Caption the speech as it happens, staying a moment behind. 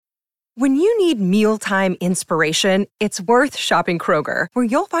When you need mealtime inspiration, it's worth shopping Kroger, where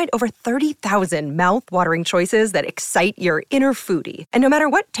you'll find over 30,000 mouth-watering choices that excite your inner foodie. And no matter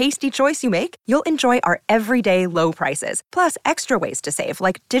what tasty choice you make, you'll enjoy our everyday low prices, plus extra ways to save,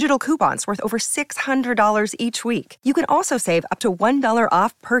 like digital coupons worth over $600 each week. You can also save up to $1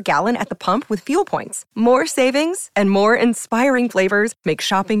 off per gallon at the pump with fuel points. More savings and more inspiring flavors make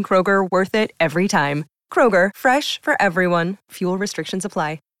shopping Kroger worth it every time. Kroger, fresh for everyone. Fuel restrictions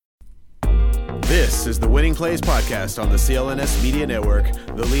apply. This is the Winning Plays Podcast on the CLNS Media Network,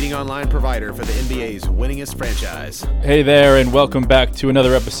 the leading online provider for the NBA's winningest franchise. Hey there, and welcome back to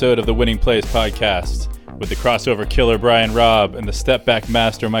another episode of the Winning Plays Podcast with the crossover killer Brian Robb and the step back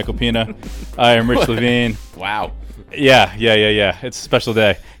master Michael Pina. I am Rich Levine. Wow. Yeah. It's a special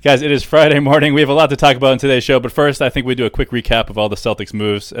day. Guys, it is Friday morning. We have a lot to talk about in today's show, but first I think we do a quick recap of all the Celtics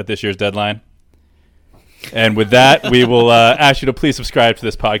moves at this year's deadline. And with that, we will ask you to please subscribe to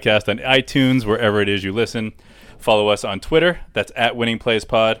this podcast on iTunes, wherever it is you listen. Follow us on Twitter. That's at Winning Plays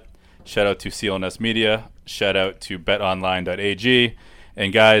Pod. Shout out to CLNS Media. Shout out to betonline.ag.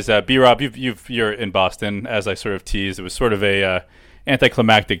 And guys, B-Rob, you're in Boston. As I sort of teased, it was sort of a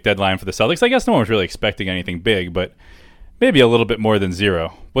anticlimactic deadline for the Celtics. I guess no one was really expecting anything big, but maybe a little bit more than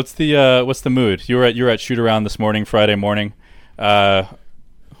zero. What's the mood? You were at shoot around this morning, Friday morning.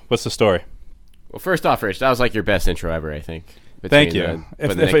 What's the story? Well, first off, Rich, that was like your best intro ever, I think. Thank you.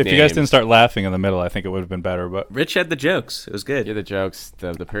 If you guys didn't start laughing in the middle, I think it would have been better. But Rich had the jokes. It was good. You're the jokes,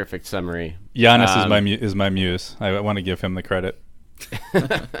 the perfect summary. Giannis is my muse. I want to give him the credit.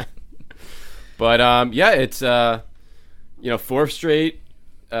 But yeah, it's fourth straight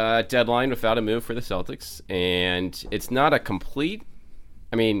deadline without a move for the Celtics, and it's not a complete.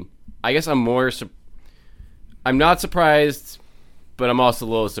 I mean, I guess I'm not surprised. But I'm also a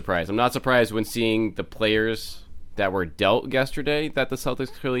little surprised. I'm not surprised when seeing the players that were dealt yesterday that the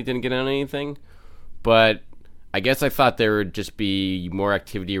Celtics clearly didn't get on anything. But I guess I thought there would just be more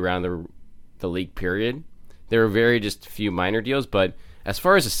activity around the league period. There were just few minor deals. But as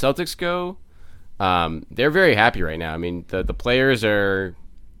far as the Celtics go, they're very happy right now. I mean, the players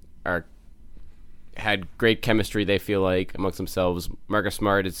had great chemistry, they feel like, amongst themselves. Marcus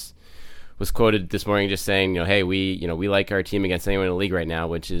Smart was quoted this morning just saying, hey, we like our team against anyone in the league right now,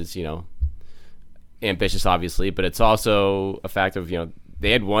 which is, ambitious, obviously, but it's also a fact of, they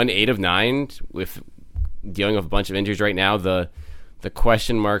had won 8 of 9 with dealing with a bunch of injuries right now. The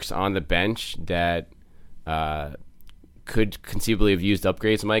question marks on the bench that could conceivably have used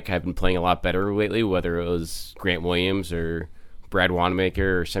upgrades, Mike, have been playing a lot better lately, whether it was Grant Williams or Brad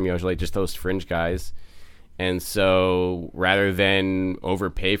Wanamaker or Semi Ojeleye, just those fringe guys. And so rather than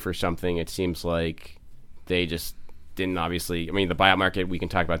overpay for something, it seems like they just didn't obviously. I mean, the buyout market, we can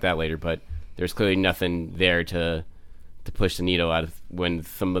talk about that later, but there's clearly nothing there to push the needle out of when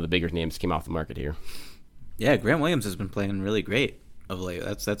some of the bigger names came off the market here. Yeah, Grant Williams has been playing really great of late.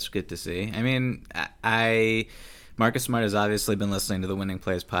 That's good to see. I mean, Marcus Smart has obviously been listening to the Winning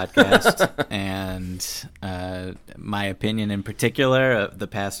Plays podcast, and my opinion in particular of the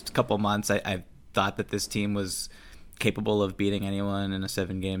past couple months, I've thought that this team was capable of beating anyone in a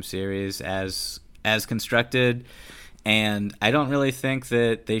 7-game series as constructed, and I don't really think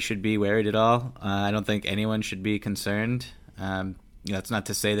that they should be worried at all. I don't think anyone should be concerned. It's not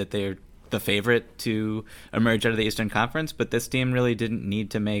to say that they're the favorite to emerge out of the Eastern Conference, but this team really didn't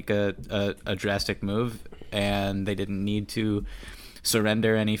need to make a drastic move, and they didn't need to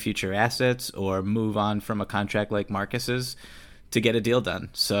surrender any future assets or move on from a contract like Marcus's to get a deal done.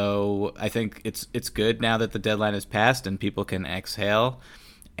 So I think it's good now that the deadline has passed and people can exhale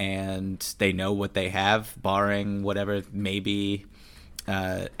and they know what they have, barring whatever may be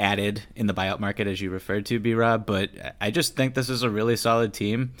added in the buyout market, as you referred to, B-Rob. But I just think this is a really solid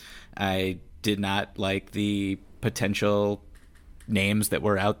team. I did not like the potential names that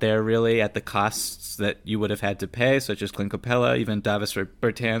were out there really at the costs that you would have had to pay, such as Clint Capella, even Davis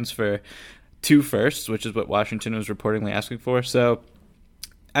Bertans for 2 firsts, which is what Washington was reportedly asking for. So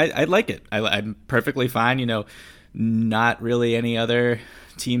I like it. I'm perfectly fine. Not really any other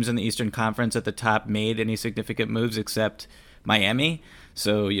teams in the Eastern Conference at the top made any significant moves except Miami.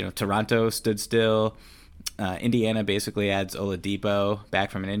 So, Toronto stood still. Indiana basically adds Oladipo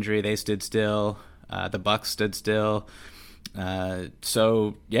back from an injury. They stood still. The Bucks stood still.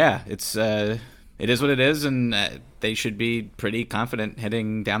 So, yeah, it is what it is, and they should be pretty confident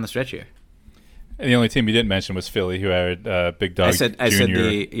heading down the stretch here. And the only team you didn't mention was Philly, who had Big Dog Jr.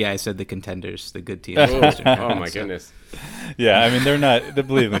 I said the contenders, the good team. Oh my goodness. Yeah, I mean, they're not.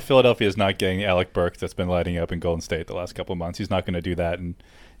 Believe me, Philadelphia is not getting Alec Burks that's been lighting up in Golden State the last couple of months. He's not going to do that in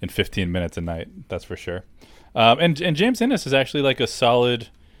 15 minutes a night. That's for sure. And James Ennis is actually like a solid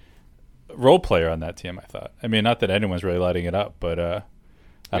role player on that team, I thought. I mean, not that anyone's really lighting it up, but I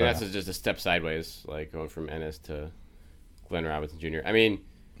don't that's know. just a step sideways, like going from Ennis to Glenn Robinson Jr. I mean,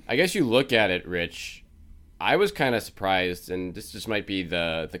 I guess you look at it, Rich. I was kind of surprised, and this just might be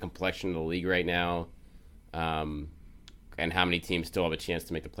the complexion of the league right now, and how many teams still have a chance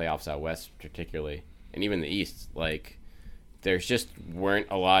to make the playoffs out west, particularly, and even the East. Like, there's just weren't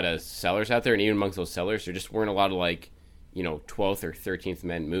a lot of sellers out there, and even amongst those sellers, there just weren't a lot of 12th or 13th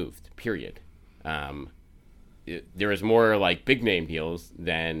men moved. Period. There was more like big name deals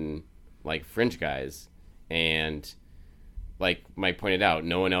than like fringe guys, and like Mike pointed out,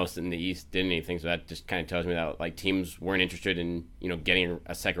 no one else in the East did anything. So that just kind of tells me that like teams weren't interested in getting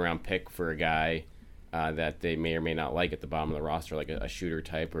a second round pick for a guy that they may or may not like at the bottom of the roster, like a shooter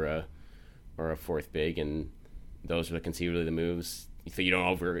type or a fourth big, and those are conceivably the moves. So you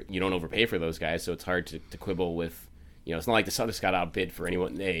don't overpay for those guys, so it's hard to quibble with. It's not like the Celtics got outbid for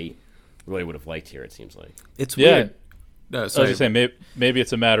anyone they really would have liked here. It seems like it's weird. No, I was just saying maybe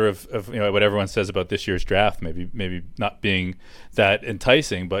it's a matter of what everyone says about this year's draft, maybe not being that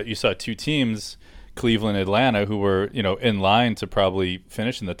enticing, but you saw two teams, Cleveland and Atlanta, who were in line to probably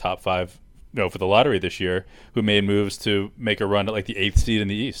finish in the top 5 for the lottery this year, who made moves to make a run at like the 8th seed in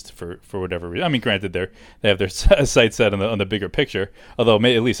the East for whatever reason. I mean, granted, they have their sights set on the bigger picture, although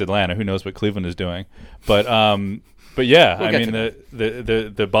at least Atlanta, who knows what Cleveland is doing, but yeah, I mean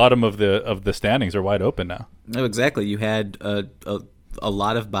the bottom of the standings are wide open now. No, exactly. You had a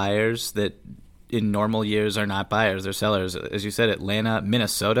lot of buyers that in normal years are not buyers; they're sellers. As you said, Atlanta,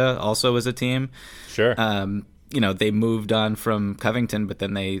 Minnesota also was a team. Sure. They moved on from Covington, but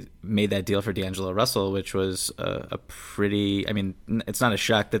then they made that deal for D'Angelo Russell, which was a pretty. I mean, it's not a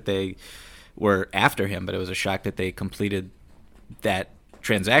shock that they were after him, but it was a shock that they completed that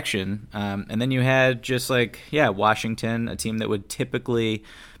transaction. And then you had just Washington, a team that would typically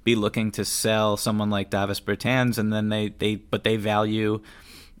be looking to sell someone like Davis Bertans, and then they value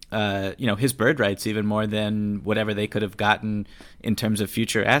his bird rights even more than whatever they could have gotten in terms of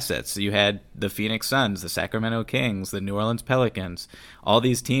future assets. So you had the Phoenix Suns, the Sacramento Kings, the New Orleans Pelicans, all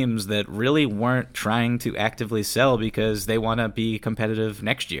these teams that really weren't trying to actively sell because they want to be competitive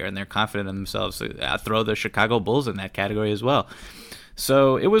next year and they're confident in themselves. So throw the Chicago Bulls in that category as well.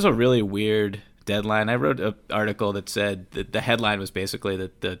 So it was a really weird deadline. I wrote an article that said that the headline was basically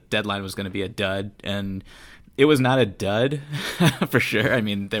that the deadline was going to be a dud, and it was not a dud for sure. I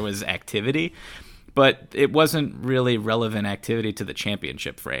mean, there was activity, but it wasn't really relevant activity to the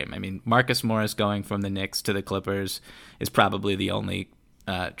championship frame. I mean, Marcus Morris going from the Knicks to the Clippers is probably the only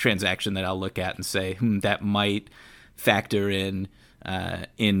transaction that I'll look at and say, that might factor in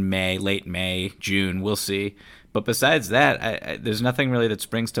May, late May, June. We'll see. But besides that, there's nothing really that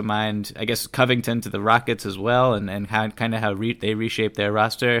springs to mind. I guess Covington to the Rockets as well, and how they reshaped their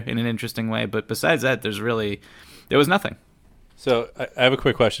roster in an interesting way. But besides that, there was nothing. So I have a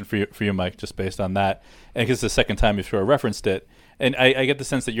quick question for you, Mike, just based on that, and because it's the second time you've sort of referenced it, and I get the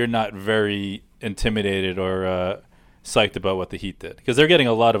sense that you're not very intimidated or psyched about what the Heat did, because they're getting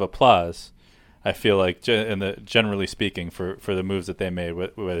a lot of applause. I feel like, generally speaking, for the moves that they made,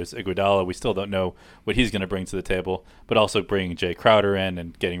 whether it's Iguodala, we still don't know what he's going to bring to the table, but also bringing Jay Crowder in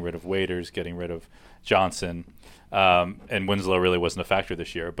and getting rid of Waiters, getting rid of Johnson, and Winslow really wasn't a factor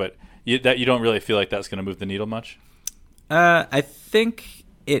this year. But you don't really feel like that's going to move the needle much? I think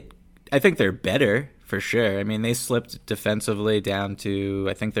they're better for sure. I mean, they slipped defensively down to,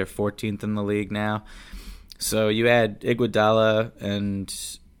 I think they're 14th in the league now. So you add Iguodala, and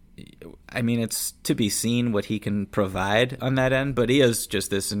I mean, it's to be seen what he can provide on that end, but he is just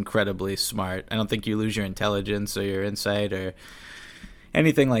this incredibly smart. I don't think you lose your intelligence or your insight or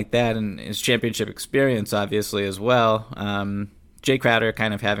anything like that, and his championship experience, obviously, as well. Jay Crowder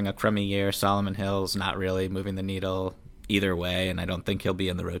kind of having a crummy year. Solomon Hill's not really moving the needle either way, and I don't think he'll be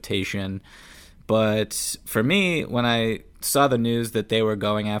in the rotation. But for me, when I saw the news that they were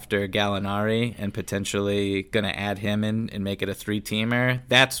going after Gallinari and potentially going to add him in and make it a 3-teamer,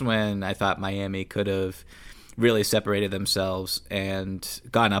 that's when I thought Miami could have really separated themselves and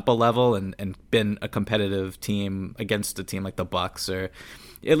gone up a level and been a competitive team against a team like the Bucks, or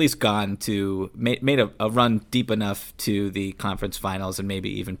at least gone to made a run deep enough to the conference finals and maybe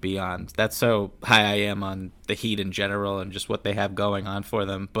even beyond. That's how high I am on the Heat in general and just what they have going on for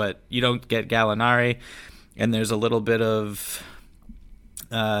them. But you don't get Gallinari, and there's a little bit of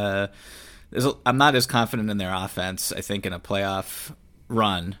I'm not as confident in their offense, I think, in a playoff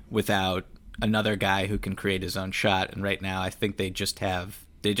run without another guy who can create his own shot. And right now I think they just have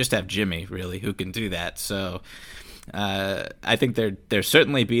Jimmy, really, who can do that. So I think they're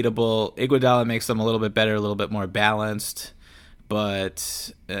certainly beatable. Iguodala makes them a little bit better, a little bit more balanced.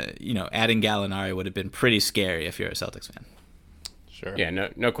 but adding Gallinari would have been pretty scary if you're a Celtics fan. Sure. Yeah,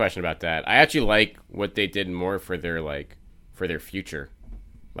 no question about that. I actually like what they did more for their future,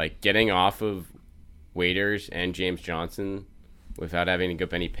 like getting off of Waiters and James Johnson without having to give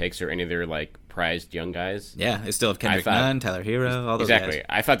up any picks or any of their like prized young guys. Yeah, they still have Kendrick Nunn, Tyler Hero, all those exactly. guys.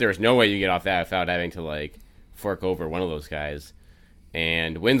 I thought there was no way you get off that without having to like fork over one of those guys.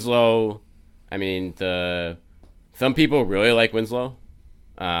 And Winslow, I mean, some people really like Winslow,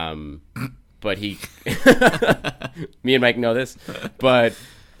 but he, me and Mike know this, but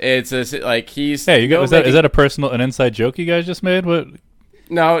it's like he's. Hey, is that an inside joke you guys just made? What?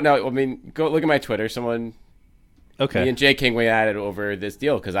 No. I mean, go look at my Twitter. Someone, okay, me and Jay King went at it over this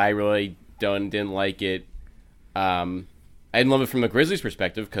deal because I really didn't like it. I didn't love it from the Grizzlies'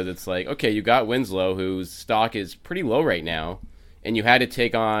 perspective because it's like, okay, you got Winslow, whose stock is pretty low right now, and you had to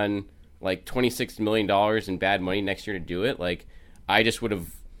take on like $26 million in bad money next year to do it. Like, I just would have,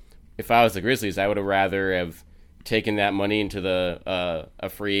 if I was the Grizzlies, I would have rather have taken that money into a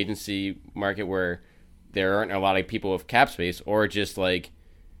free agency market where there aren't a lot of people with cap space, or just like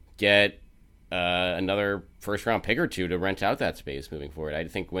get another first round pick or two to rent out that space moving forward. I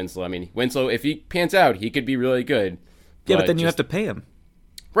think Winslow, if he pans out, he could be really good. Yeah, but then you have to pay him.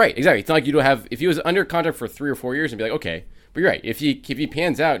 Right, exactly. It's not like you don't have, if he was under contract for 3 or 4 years and be like, okay, but you're right. If he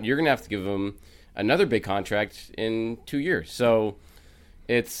pans out, you're going to have to give him another big contract in 2 years. So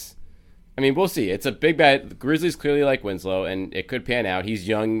we'll see. It's a big bet. The Grizzlies clearly like Winslow, and it could pan out. He's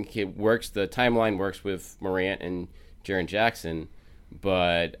young. The timeline works with Morant and Jaren Jackson,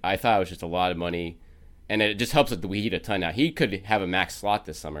 but I thought it was just a lot of money, and it just helps with the Heat a ton. Now, he could have a max slot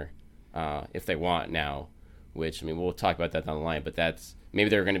this summer if they want now, which, we'll talk about that down the line, but maybe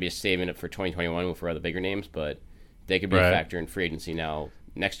they're going to be saving it for 2021 for other bigger names, but they could be a factor in free agency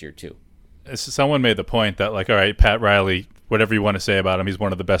next year too. Someone made the point that, like, all right, Pat Riley, whatever you want to say about him, he's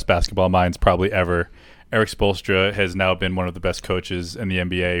one of the best basketball minds probably ever. Eric Spoelstra has now been one of the best coaches in the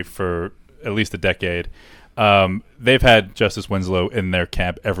NBA for at least a decade. They've had Justice Winslow in their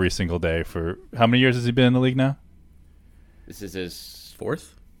camp every single day for how many years has he been in the league now? This is his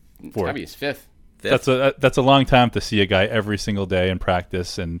fourth. Probably his fifth. That's a long time to see a guy every single day in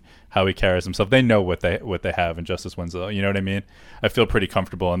practice and how he carries himself. They know what they have in Justice Winslow. You know what I mean? I feel pretty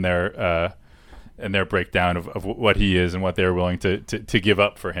comfortable in their breakdown of what he is and what they're willing to give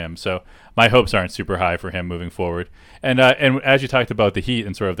up for him. So my hopes aren't super high for him moving forward. And as you talked about the Heat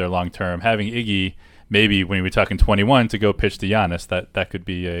and sort of their long term, having Iggy maybe when we're talking 21 to go pitch to Giannis, that could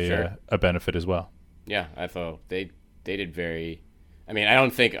be a benefit as well. Yeah, I thought they did very. I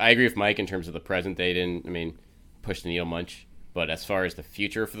don't think I agree with Mike in terms of the present. They didn't, push the needle much. But as far as the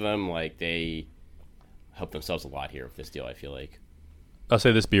future for them, like, they helped themselves a lot here with this deal, I feel like. I'll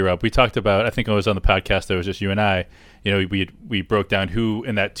say this, B-Rob. We talked about, I think it was on the podcast, there was just you and I, we broke down who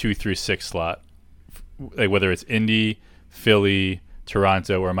in that 2-3-6 slot, like whether it's Indy, Philly,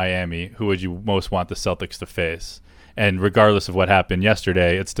 Toronto, or Miami, who would you most want the Celtics to face? And regardless of what happened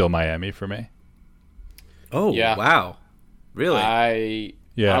yesterday, it's still Miami for me. Oh, yeah. Wow. Really?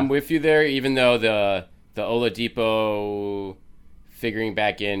 I'm with you there, even though the Oladipo figuring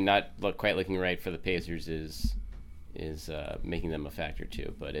back in, not quite looking right for the Pacers is making them a factor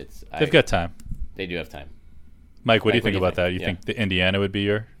too. But they've got time. They do have time. Mike, what do you think about that? You think the Indiana would be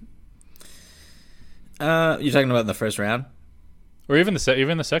your? You're talking about in the first round, or even the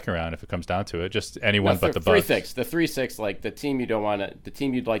second round if it comes down to it. Just anyone but the Bucks. 3-6, the 3-6, like the team the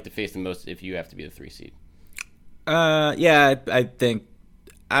team you'd like to face the most if you have to be the 3 seed. Yeah, I think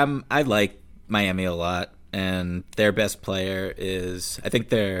I like Miami a lot, and their best player is, I think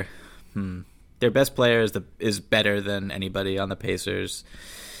their best player is better than anybody on the Pacers,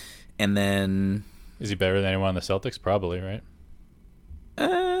 and then is he better than anyone on the Celtics? Probably, right?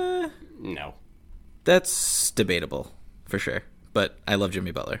 No, that's debatable for sure. But I love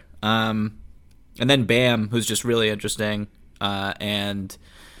Jimmy Butler. And then Bam, who's just really interesting, and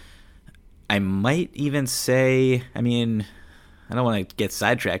I might even say, I don't want to get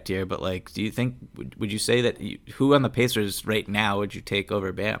sidetracked here, but like, do you think, would you say that who on the Pacers right now would you take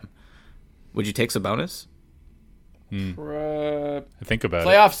over Bam? Would you take Sabonis? Think about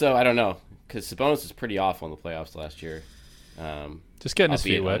playoffs, though, I don't know, because Sabonis was pretty awful in the playoffs last year. Just getting his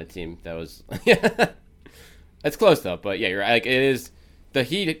feet wet. On a team that was, that's close though. But yeah, you're right. Like, it is. The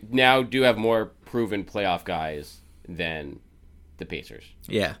Heat now do have more proven playoff guys than the Pacers.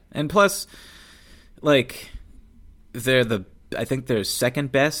 Yeah, and plus, like, I think they're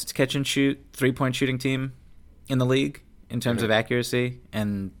second best catch and shoot 3-point shooting team in the league, in terms of accuracy,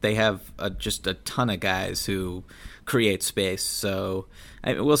 and they have just a ton of guys who create space. So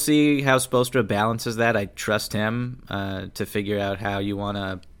we'll see how Spoelstra balances that. I trust him to figure out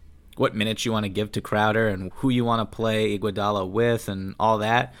what minutes you want to give to Crowder and who you want to play Iguodala with and all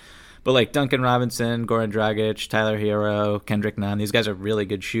that. But like Duncan Robinson, Goran Dragic, Tyler Hero, Kendrick Nunn, these guys are really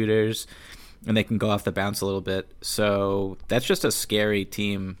good shooters, and they can go off the bounce a little bit. So that's just a scary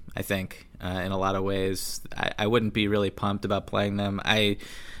team, I think, in a lot of ways. I wouldn't be really pumped about playing them. I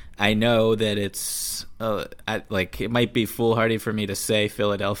know that it's it might be foolhardy for me to say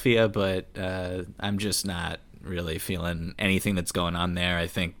Philadelphia, but I'm just not really feeling anything that's going on there. I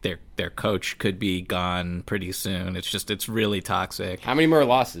think their coach could be gone pretty soon. It's really toxic. How many more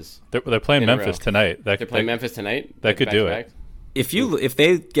losses? They're playing Memphis tonight. They're playing Memphis tonight? That could do it. If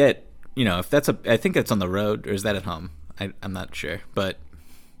they get, if that's I think it's on the road, or is that at home? I'm not sure. But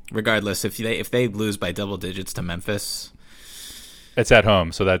regardless, if they lose by double digits to Memphis, it's at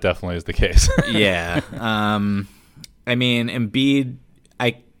home, so that definitely is the case. Yeah. I mean, Embiid,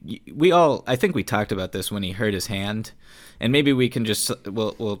 I think we talked about this when he hurt his hand, and maybe we can just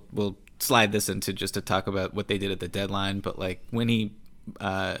we'll slide this into just to talk about what they did at the deadline. But like when he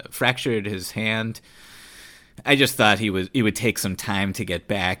fractured his hand, I just thought he would take some time to get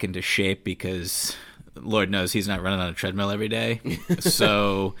back into shape, because Lord knows he's not running on a treadmill every day.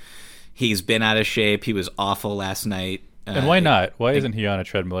 So he's been out of shape. He was awful last night. And why not? Why isn't he on a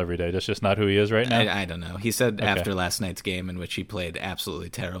treadmill every day? That's just not who he is right now? I don't know. He said after last night's game, in which he played absolutely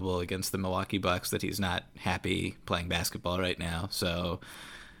terrible against the Milwaukee Bucks, that he's not happy playing basketball right now. So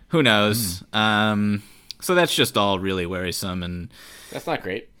who knows? So that's just all really worrisome. And that's not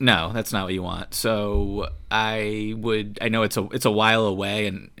great. No, that's not what you want. So I know it's a while away,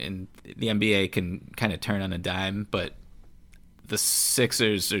 and the NBA can kind of turn on a dime, but the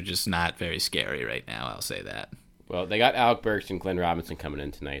Sixers are just not very scary right now. I'll say that. Well, they got Alec Burks and Glenn Robinson coming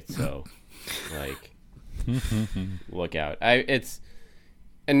in tonight, so look out. Alec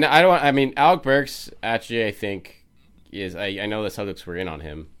Burks actually, I think is I know the Celtics were in on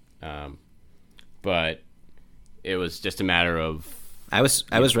him, but it was just a matter of I was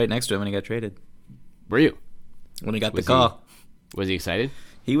right next to him when he got traded. Were you? When he got the call. Was he excited?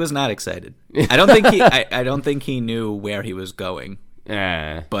 He was not excited. I don't think I don't think he knew where he was going.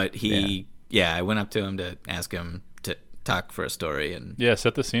 But I went up to him to ask him to talk for a story, and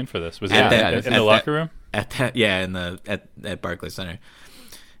set the scene for this. Was he in the locker room? At Barclays Center,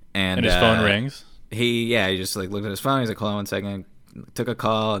 and his phone rings. He just like looked at his phone. He's like, "Hold on 1 second." Took a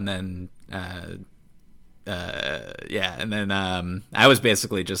call, and then I was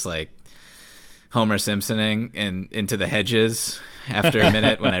basically just like Homer Simpsoning into the hedges after a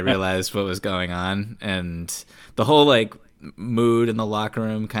minute when I realized what was going on, and the whole like mood in the locker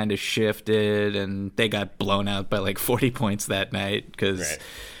room kind of shifted, and they got blown out by like 40 points that night because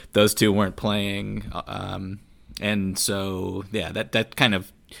those two weren't playing, and so that kind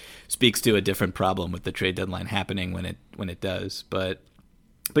of speaks to a different problem with the trade deadline happening when it does. But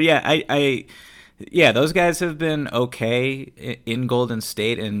those guys have been okay in Golden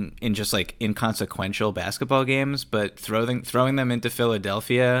State and in just like inconsequential basketball games, but throwing them into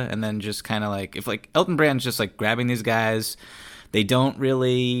Philadelphia and then just kind of like, if like Elton Brand's just like grabbing these guys, they don't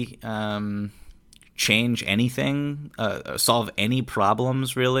really change anything, solve any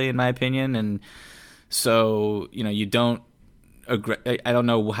problems really, in my opinion. And so, you don't, I don't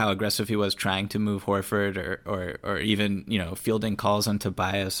know how aggressive he was trying to move Horford or even, fielding calls on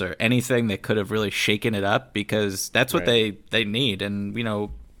Tobias or anything that could have really shaken it up, because that's what they need. And,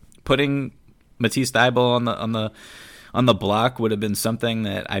 putting Matisse Thybulle on the block would have been something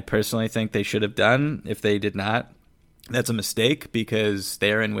that I personally think they should have done. If they did not, that's a mistake, because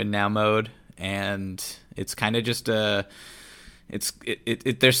they're in win now mode, and it's kind of just they're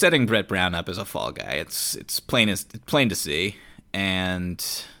setting Brett Brown up as a fall guy. It's plain to see. And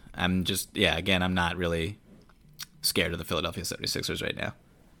I'm just, I'm not really scared of the Philadelphia 76ers right now.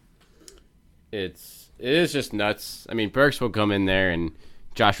 It is just nuts. I mean, Burks will come in there, and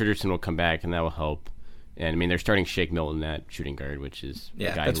Josh Richardson will come back, and that will help. And I mean, they're starting Shake Milton at shooting guard, which is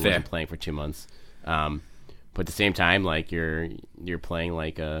a guy who wasn't playing for 2 months. But at the same time, like you're playing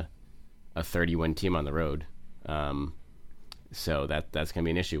like a 30-win team on the road. So that's gonna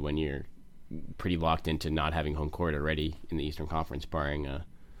be an issue when you're pretty locked into not having home court already in the Eastern Conference, barring a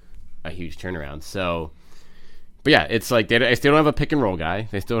huge turnaround. So, but it's like they still don't have a pick and roll guy.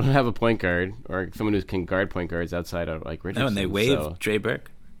 They still don't have a point guard or someone who can guard point guards outside of like Richardson. No, and they waived Trey Burke.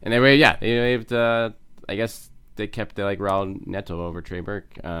 And they waived. I guess they kept like Raul Neto over Trey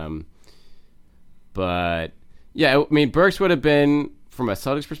Burke. But I mean, Burks would have been, from a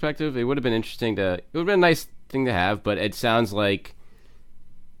Celtics perspective, it would have been interesting it would have been nice thing to have, but it sounds like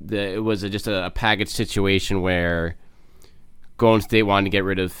it was just a package situation where Golden State wanted to get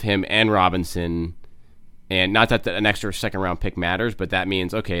rid of him and Robinson, and not that an extra second-round pick matters, but that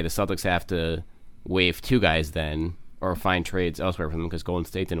means, okay, the Celtics have to waive 2 guys then, or find trades elsewhere for them because Golden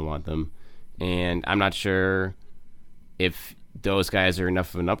State didn't want them. And I'm not sure if those guys are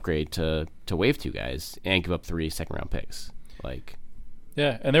enough of an upgrade to waive 2 guys and give up 3 second-round picks.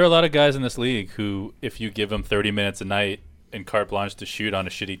 Yeah, and there are a lot of guys in this league who, if you give them 30 minutes a night and carte blanche to shoot on a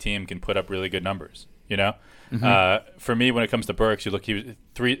shitty team, can put up really good numbers. You know, for me, when it comes to Burks, you look, he was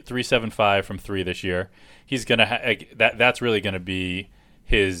 3.75 from 3 this year. He's gonna that's really gonna be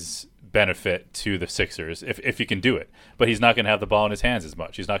his benefit to the Sixers if he can do it. But he's not going to have the ball in his hands as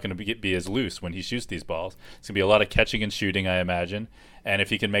much. He's not going to be as loose when he shoots these balls. It's going to be a lot of catching and shooting, I imagine. And if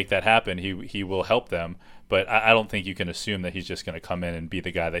he can make that happen, he will help them. But I don't think you can assume that he's just going to come in and be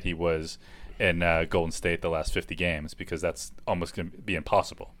the guy that he was in Golden State the last 50 games, because that's almost going to be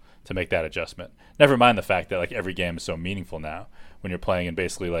impossible to make that adjustment. Never mind the fact that like every game is so meaningful now when you're playing in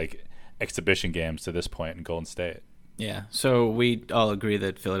basically like exhibition games to this point in Golden State. Yeah. So we all agree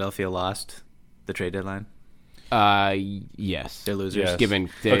that Philadelphia lost the trade deadline? Yes. They're losers. Yes. Given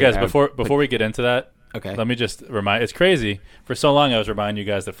Okay, guys, before we get into that, Okay. let me just remind. It's crazy. For so long, I was reminding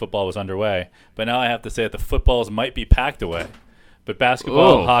you guys that football was underway, but now I have to say that the footballs might be packed away. But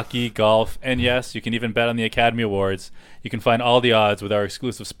basketball, Whoa. hockey, golf, and yes, you can even bet on the Academy Awards. You can find all the odds with our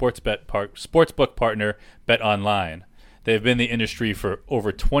exclusive sportsbook partner, BetOnline. They've been in the industry for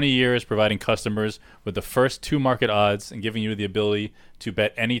over 20 years, providing customers with the first 2 market odds and giving you the ability to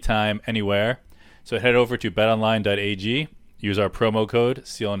bet anytime, anywhere. So head over to betonline.ag, use our promo code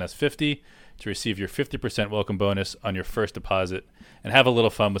CLNS50 to receive your 50% welcome bonus on your first deposit, and have a little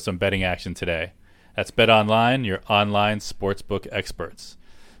fun with some betting action today. That's BetOnline, your online sportsbook experts.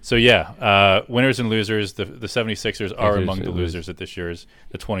 So yeah, winners and losers. The 76ers are among the losers at this year's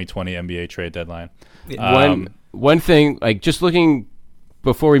the 2020 NBA trade deadline. One thing, like just looking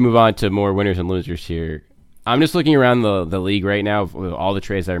before we move on to more winners and losers here, I'm just looking around the league right now with all the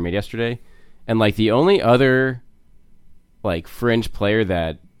trades that were made yesterday, and like the only other like fringe player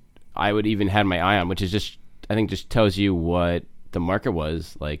that I would even have my eye on, which is just I think just tells you what the market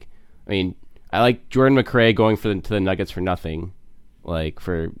was like. I mean, I like Jordan McRae going to the Nuggets for nothing, like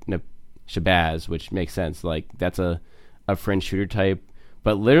for Shabazz, which makes sense. Like that's a fringe shooter type.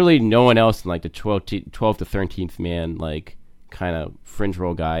 But literally no one else in like the 12 to 13th man, like kind of fringe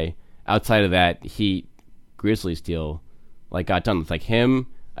role guy outside of that Heat Grizzlies deal, like got done. It's like him.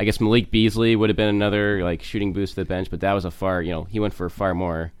 I guess Malik Beasley would have been another like shooting boost to the bench, but that was he went for far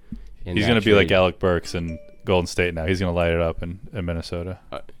more. He's going to be like Alec Burks in Golden State now. He's going to light it up in Minnesota.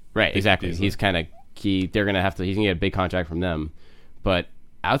 Right, exactly. Beasley. He's kind of key. They're going to have to. He's going to get a big contract from them. But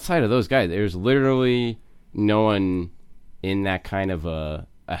outside of those guys, there's literally no one in that kind of a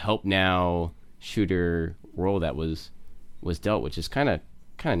help now shooter role that was dealt, which is kind of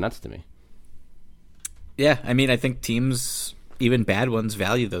nuts to me. Yeah, I mean, I think teams, even bad ones,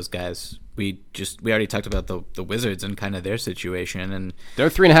 value those guys. We already talked about the Wizards and kind of their situation, and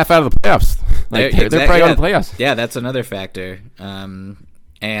they're 3.5 out of the playoffs. Like they're probably on the playoffs. Yeah, that's another factor.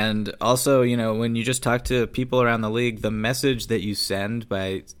 And also, when you just talk to people around the league, the message that you send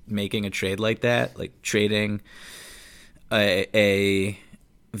by making a trade like that, like trading a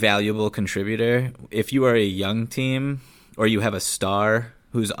valuable contributor, if you are a young team or you have a star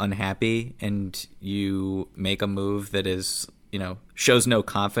who's unhappy and you make a move that is, shows no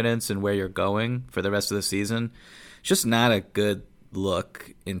confidence in where you're going for the rest of the season, it's just not a good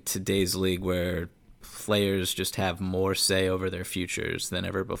look in today's league where players just have more say over their futures than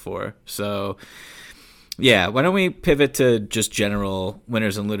ever before. So, yeah, why don't we pivot to just general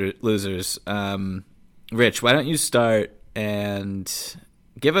winners and losers? Rich, why don't you start and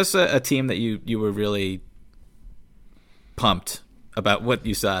give us a team that you were really pumped about what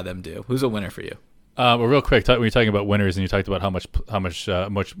you saw them do. Who's a winner for you? Well, real quick, when you're talking about winners and you talked about how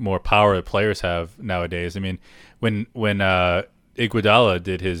much more power the players have nowadays. I mean, when Iguodala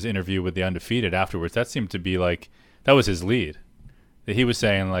did his interview with the Undefeated afterwards, that seemed to be like that was his lead. That he was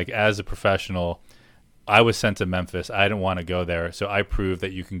saying, like, as a professional, I was sent to Memphis. I didn't want to go there, so I proved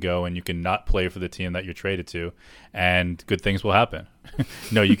that you can go and you can not play for the team that you're traded to, and good things will happen.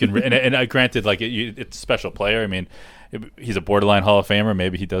 No, you can. and granted, like it's a special player. I mean, he's a borderline Hall of Famer.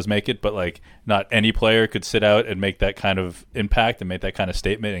 Maybe he does make it, but like not any player could sit out and make that kind of impact and make that kind of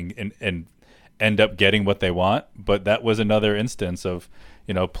statement and end up getting what they want. But that was another instance of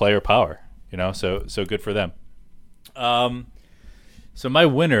player power. So good for them. So my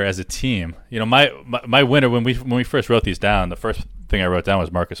winner as a team, my winner when we first wrote these down, the first thing I wrote down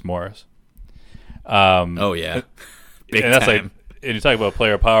was Marcus Morris. Oh yeah, big and that's time. like, and you talk about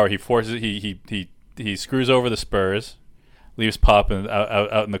player power. He forces he screws over the Spurs, leaves Pop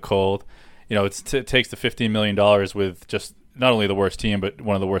out in the cold. You know, it takes the $15 million with just not only the worst team, but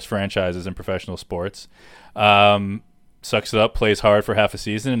one of the worst franchises in professional sports. Sucks it up, plays hard for half a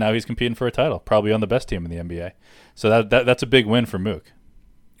season, and now he's competing for a title, probably on the best team in the NBA. So that's a big win for Mook.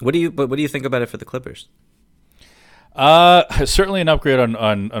 What do you think about it for the Clippers? Certainly an upgrade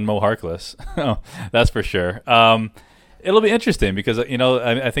on Mo Harkless. That's for sure. It'll be interesting because, you know,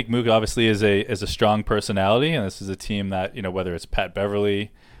 I think Mook obviously is a strong personality, and this is a team that, you know, whether it's Pat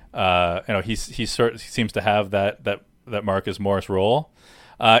Beverly, you know, he seems to have that Marcus Morris role.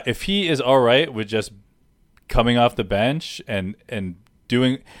 If he is all right with just coming off the bench and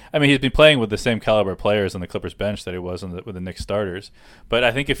doing, I mean, he's been playing with the same caliber players on the Clippers bench that he was with the Knicks starters. But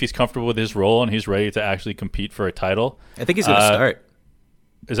I think if he's comfortable with his role and he's ready to actually compete for a title, I think he's going to start.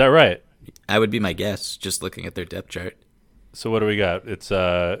 Is that right? I would be my guess, just looking at their depth chart. So what do we got? It's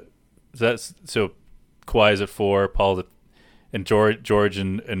so Kawhi's at 4, Paul's at, and George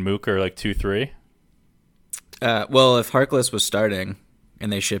and Mook are like 2-3. Well, if Harkless was starting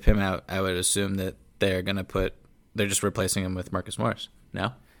and they ship him out, I would assume that they're just replacing him with Marcus Morris.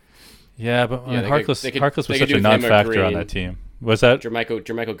 No? Yeah, but Yeah, Harkless was they could such a do him or non-factor on Green. that team. Was that?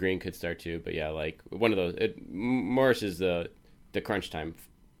 Jermichael Green could start too, but yeah, like one of those. Morris is the crunch time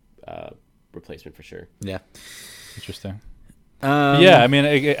replacement for sure. Yeah. Interesting. Yeah, I mean,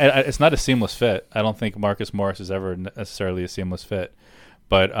 it's not a seamless fit. I don't think Marcus Morris is ever necessarily a seamless fit,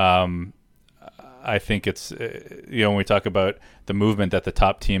 but I think it's, you know, when we talk about the movement that the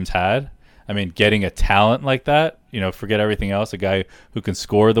top teams had, I mean, getting a talent like that, you know, forget everything else, a guy who can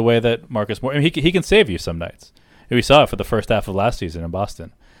score the way that Marcus Morris, I mean, he can save you some nights. We saw it for the first half of last season in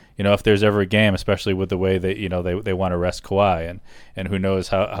Boston. You know, if there's ever a game, especially with the way that, you know, they want to rest Kawhi, and who knows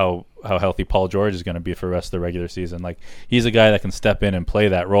how healthy Paul George is going to be for the rest of the regular season. Like, he's a guy that can step in and play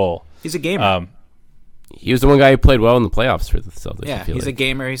that role. He's a gamer. He was the one guy who played well in the playoffs for the Celtics. Yeah, he's a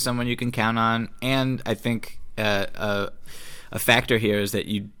gamer. He's someone you can count on. And I think a factor here is that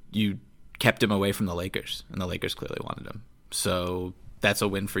you kept him away from the Lakers, and the Lakers clearly wanted him. So that's a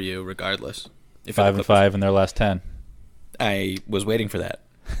win for you regardless. 5-5 in their last 10. I was waiting for that.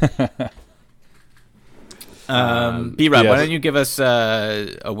 B-Rob, why don't you give us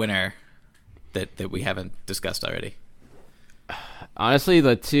a winner that we haven't discussed already? Honestly,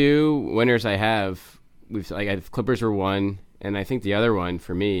 the two winners I have, Clippers were one, and I think the other one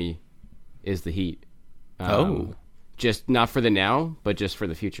for me is the Heat. Just not for the now, but just for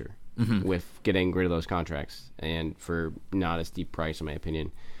the future, with getting rid of those contracts and for not a steep price, in my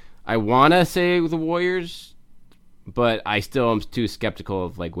opinion. I want to say the Warriors, but I still am too skeptical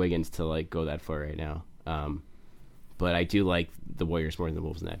of like Wiggins to like go that far right now. But I do like the Warriors more than the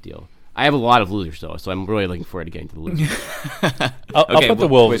Wolves in that deal. I have a lot of losers though, so I'm really looking forward to getting to the losers. I'll put the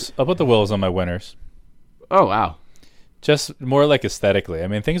Wolves. I'll put the Wolves on my winners. Oh wow! Just more like aesthetically. I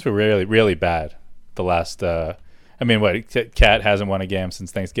mean, things were really, really bad the last. I mean, Cat hasn't won a game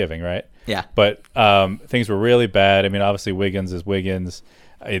since Thanksgiving, right? Yeah. But things were really bad. I mean, obviously Wiggins is Wiggins.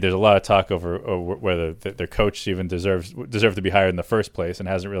 There's a lot of talk over whether their coach even deserved to be hired in the first place, and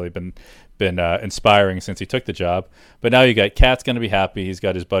hasn't really been inspiring since he took the job. But now you got Cat's going to be happy. He's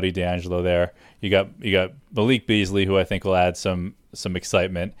got his buddy D'Angelo there. You got Malik Beasley, who I think will add some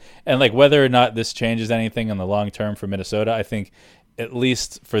excitement. And like whether or not this changes anything in the long term for Minnesota, I think at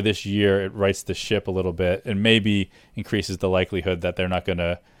least for this year it rights the ship a little bit and maybe increases the likelihood that they're not going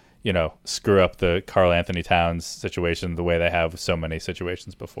to, you know, screw up the Karl Anthony Towns situation the way they have with so many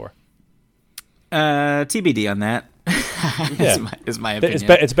situations before. TBD on that. Yeah. is my opinion.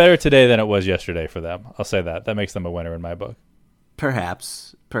 It's better today than it was yesterday for them. I'll say that. That makes them a winner in my book.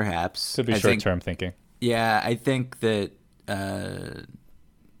 Perhaps. Could be short-term thinking. Yeah, I think that.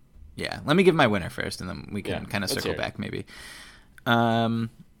 Yeah, let me give my winner first, and then we can kind of circle back maybe. I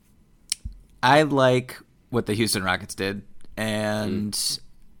like what the Houston Rockets did, and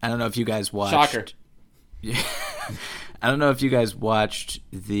I don't know if you guys watched. Shocker. I don't know if you guys watched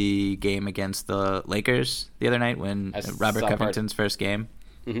the game against the Lakers the other night when Robert Covington's first game.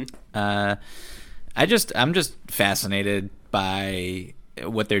 I'm just fascinated by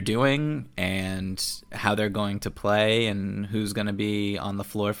what they're doing and how they're going to play and who's going to be on the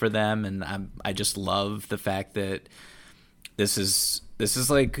floor for them, and I just love the fact that this is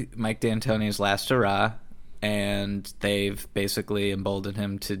like Mike D'Antoni's last hurrah, and they've basically emboldened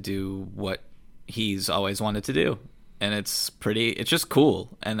him to do what he's always wanted to do. And it's just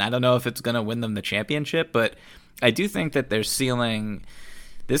cool. And I don't know if it's going to win them the championship, but I do think that their ceiling,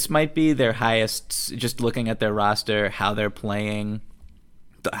 this might be their highest, just looking at their roster, how they're playing.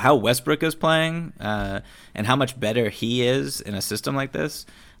 how Westbrook is playing and how much better he is in a system like this,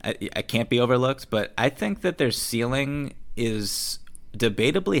 I can't be overlooked. But I think that their ceiling is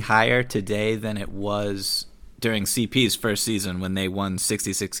debatably higher today than it was during CP's first season when they won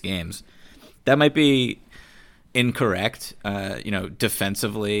 66 games. That might be incorrect.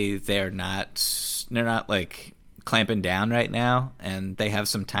 Defensively, they're not like clamping down right now, and they have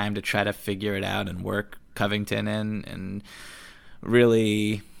some time to try to figure it out and work Covington in, and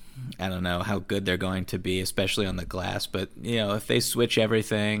really, I don't know how good they're going to be, especially on the glass. But, if they switch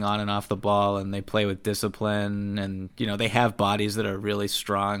everything on and off the ball and they play with discipline and, they have bodies that are really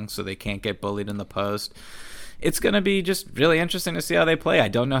strong so they can't get bullied in the post, it's going to be just really interesting to see how they play. I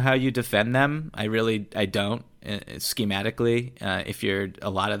don't know how you defend them. I don't. Schematically, if you're a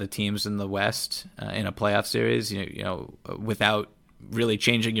lot of the teams in the West in a playoff series, without really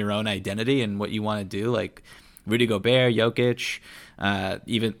changing your own identity and what you want to do, like Rudy Gobert, Jokic,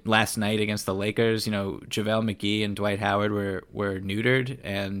 even last night against the Lakers, JaVale McGee and Dwight Howard were neutered,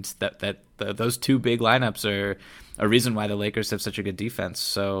 and those two big lineups are a reason why the Lakers have such a good defense.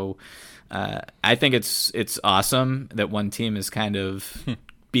 So I think it's awesome that one team is kind of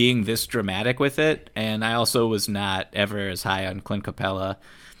being this dramatic with it, and I also was not ever as high on Clint Capella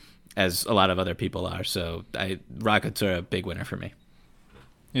as a lot of other people are. So Rockets are a big winner for me.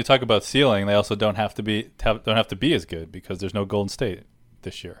 You talk about ceiling; they also don't have to be as good because there's no Golden State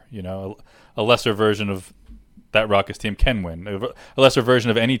this year. A lesser version of that Rockets team can win. A lesser version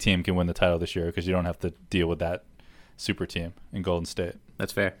of any team can win the title this year because you don't have to deal with that super team in Golden State.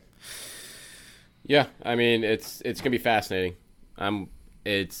 That's fair. Yeah, I mean it's gonna be fascinating. I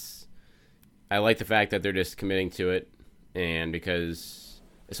like the fact that they're just committing to it, and because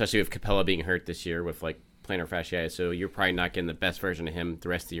especially with Capella being hurt this year with like plantar fasciitis, so you're probably not getting the best version of him the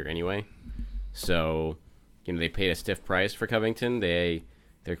rest of the year anyway. So, they paid a stiff price for Covington. They're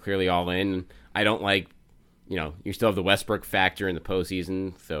clearly all in. I don't like, you still have the Westbrook factor in the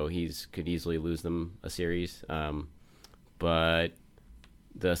postseason, so could easily lose them a series. But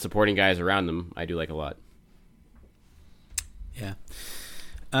the supporting guys around them, I do like a lot. Yeah.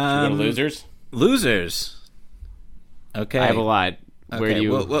 Go to losers. Losers. Okay. I have a lot. Where okay. do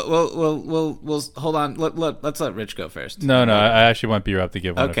you? We'll hold on. Let's let Rich go first. No, I actually want B-Rob to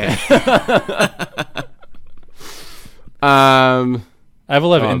give one. Okay. I have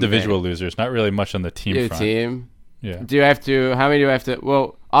 11 individual losers. Not really much on the team front. Team. Yeah. Do you have to? How many do I have to?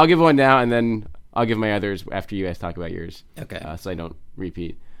 Well, I'll give one now, and then I'll give my others after you guys talk about yours. Okay. So I don't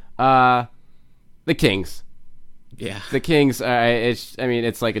repeat. The Kings. Yeah. The Kings.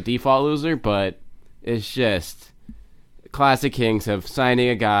 It's like a default loser, but it's just classic Kings of signing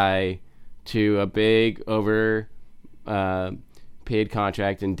a guy to a big paid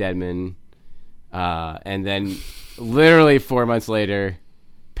contract in Dedmon, and then literally 4 months later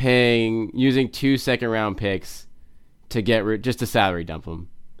using 2 second-round picks to just to salary dump him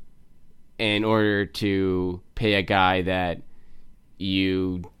in order to pay a guy that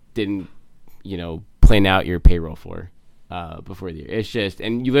you didn't, plan out your payroll for before the year. It's just,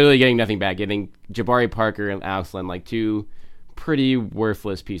 and you literally getting nothing back, getting Jabari Parker and Alex Len, like two pretty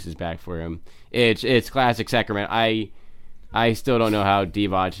worthless pieces back for him. It's classic Sacramento. I still don't know how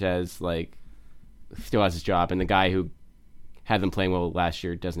Divac still has his job, and the guy who had them playing well last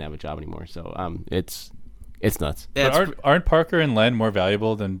year doesn't have a job anymore. So it's nuts. But aren't Parker and Len more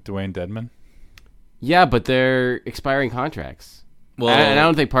valuable than Dwayne Dedmon? Yeah, but they're expiring contracts. Well, and I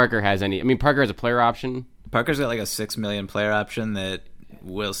don't think Parker has any. I mean, Parker has a player option. Parker's got like a $6 million player option that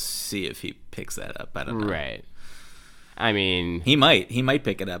we'll see if he picks that up. I don't know. Right. I mean, he might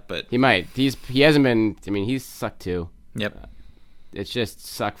pick it up, but he might. He hasn't been. I mean, he's sucked too. Yep. It's just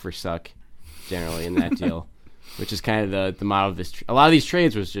suck for suck, generally in that deal, which is kind of the model of this. A lot of these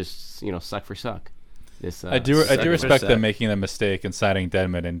trades was just suck for suck. I do respect them making the mistake and signing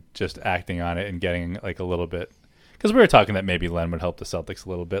Dedmon and just acting on it and getting like a little bit. Because we were talking that maybe Len would help the Celtics a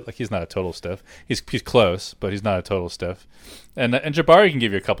little bit. Like, he's not a total stiff. He's close, but he's not a total stiff. And Jabari can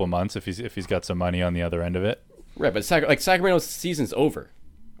give you a couple months if he's got some money on the other end of it. Right, but Sacramento's season's over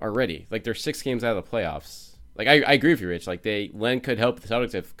already. Like, they're 6 games out of the playoffs. Like, I agree with you, Rich. Like, Len could help the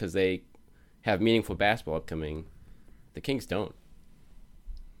Celtics because they have meaningful basketball upcoming. The Kings don't.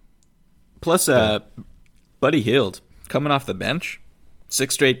 Plus, Buddy Hield coming off the bench,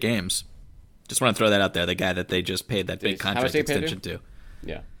 6 straight games. Just want to throw that out there. The guy that they just paid that big contract extension to.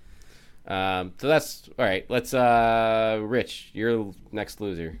 Yeah. So that's all right. Let's Rich, you're next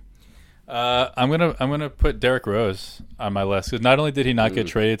loser. I'm gonna put Derrick Rose on my list because not only did he not get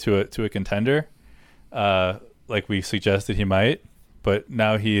traded to a contender, like we suggested he might, but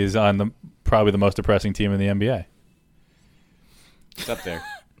now he is on probably the most depressing team in the NBA. It's up there.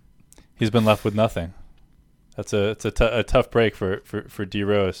 He's been left with nothing. It's a tough break for D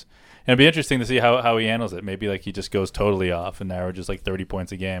Rose. And it'd be interesting to see how he handles it. Maybe like he just goes totally off and averages like 30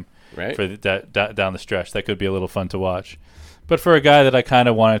 points a game Right. for down the stretch. That could be a little fun to watch. But for a guy that I kind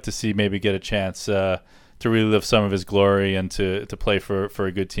of wanted to see maybe get a chance to relive some of his glory and to play for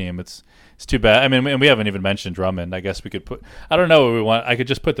a good team, it's too bad. I mean, and we haven't even mentioned Drummond. I guess we could put. I don't know what we want. I could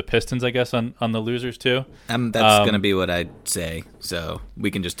just put the Pistons, I guess, on the losers too. That's going to be what I'd say. So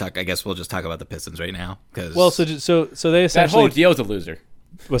we can just talk. I guess we'll just talk about the Pistons right now. So they essentially That whole deal's a loser.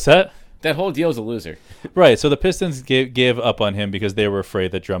 What's that? That whole deal's a loser. Right. So the Pistons gave up on him because they were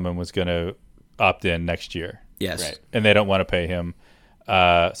afraid that Drummond was going to opt in next year. Yes. Right. And they don't want to pay him.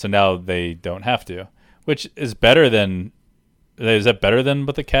 So now they don't have to, which is better than. Is that better than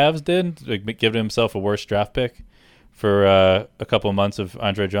what the Cavs did? Like, giving himself a worse draft pick for a couple of months of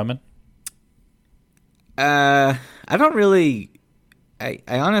Andre Drummond? I don't really. I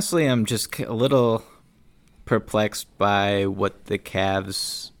honestly am just a little perplexed by what the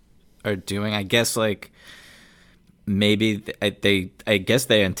Cavs are doing. I guess like maybe I guess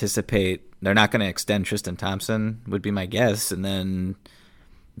they anticipate they're not going to extend Tristan Thompson, would be my guess, and then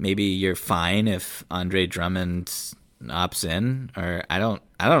maybe you're fine if Andre Drummond opts in, or I don't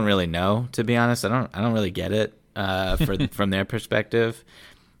really know, to be honest. I don't really get it from their perspective.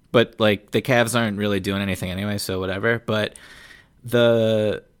 But like the Cavs aren't really doing anything anyway, so whatever. But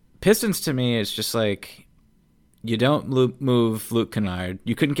the Pistons, to me, is just like, you don't move Luke Kennard.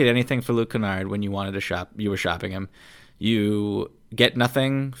 You couldn't get anything for Luke Kennard when you wanted to shop. You were shopping him. You get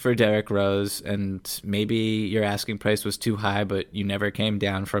nothing for Derrick Rose, and maybe your asking price was too high, but you never came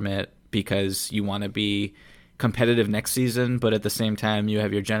down from it because you want to be competitive next season. But at the same time, you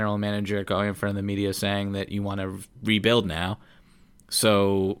have your general manager going in front of the media saying that you want to rebuild now.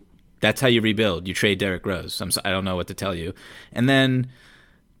 So that's how you rebuild. You trade Derrick Rose. I don't know what to tell you. And then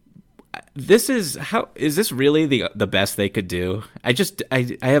is this really the best they could do? I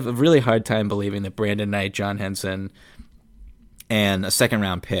have a really hard time believing that Brandon Knight, John Henson, and a second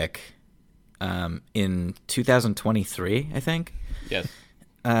round pick in 2023, I think. Yes.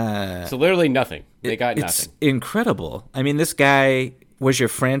 So literally nothing. They got nothing. It's incredible. I mean, this guy was your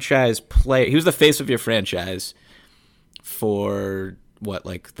franchise player. He was the face of your franchise for what,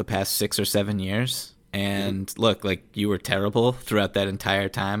 like the past 6 or 7 years. And look, like, you were terrible throughout that entire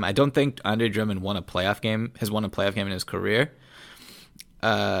time. I don't think Andre Drummond has won a playoff game in his career.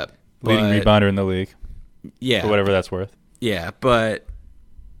 Leading rebounder in the league. Yeah. For whatever that's worth. Yeah, but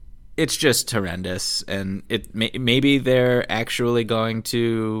it's just horrendous. And maybe they're actually going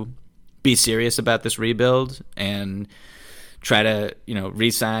to be serious about this rebuild and try to,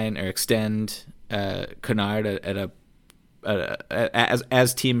 re-sign or extend Kennard at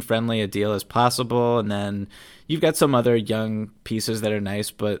as team friendly a deal as possible. And then you've got some other young pieces that are nice,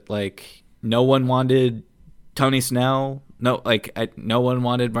 but like no one wanted Tony Snell. No one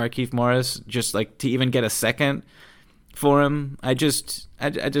wanted Markieff Morris, just like to even get a second for him. I just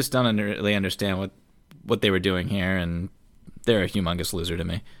don't really understand what they were doing here, and they're a humongous loser to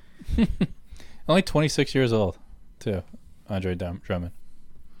me. Only 26 years old, too, Andre Drummond.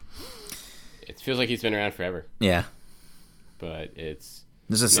 It feels like he's been around forever. Yeah. But it's...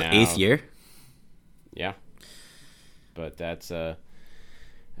 This is his 8th year? Yeah. But that's... I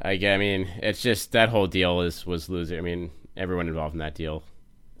mean, it's just... That whole deal was loser. I mean, everyone involved in that deal.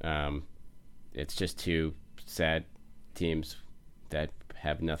 It's just two sad teams that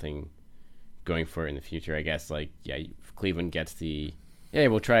have nothing going for it in the future. I guess, like, Cleveland gets the... Yeah,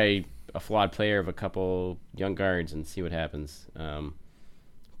 we'll try a flawed player of a couple young guards and see what happens.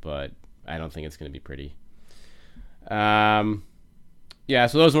 But I don't think it's going to be pretty. Yeah,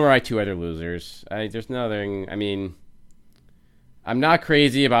 so those were my two other losers. There's nothing... I mean, I'm not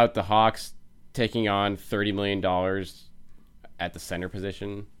crazy about the Hawks taking on $30 million at the center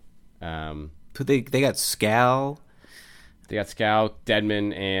position. They got Scal. They got Scal,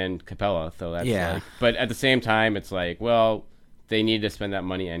 Dedmon, and Capella. So that's yeah. But at the same time, it's like, well, they need to spend that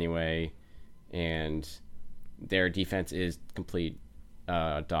money anyway, and their defense is complete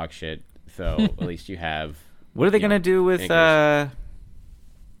dog shit. So at least you have... What are they going to do with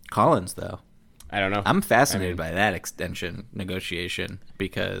Collins, though? I don't know. I'm fascinated by that extension negotiation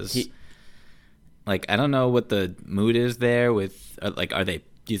because, I don't know what the mood is there with, do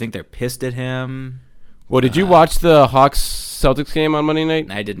you think they're pissed at him? Well, did you watch the Hawks-Celtics game on Monday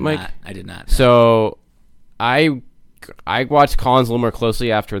night? I did Mike? not. I did not. No. So, I watched Collins a little more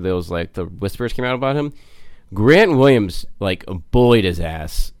closely after those, the whispers came out about him. Grant Williams, bullied his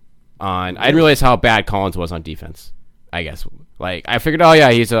ass on... I didn't realize how bad Collins was on defense. I guess. Like, I figured, oh,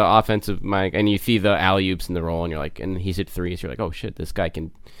 yeah, he's an offensive Mike, and you see the alley-oops in the roll, and you're like, and he's hit threes. You're like, oh, shit, this guy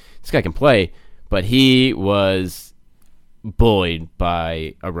can play. But he was bullied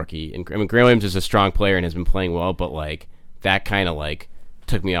by a rookie. And I mean, Grant Williams is a strong player and has been playing well, but, like, that kind of, like,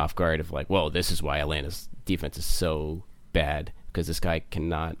 took me off guard of, like, whoa, this is why Atlanta's defense is so bad, because this guy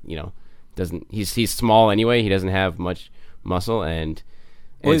cannot, he's small anyway. He doesn't have much muscle, and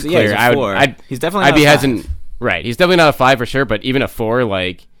it's clear. He's definitely not a 5. Right, he's definitely not a 5 for sure, but even a 4,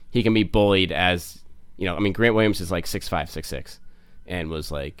 like, he can be bullied as, I mean, Grant Williams is like 6'5", 6'6", and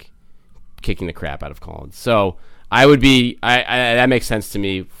was, like, kicking the crap out of Collins. So I would be, that makes sense to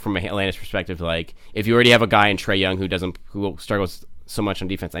me from Atlanta's perspective. Like, if you already have a guy in Trae Young who struggles so much on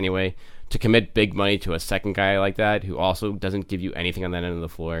defense anyway, to commit big money to a second guy like that who also doesn't give you anything on that end of the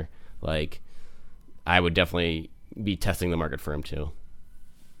floor, like, I would definitely be testing the market for him too.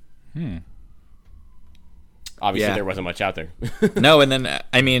 Obviously, there wasn't much out there. No, and then,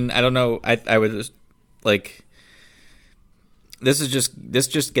 I mean, I don't know. I would just, like, this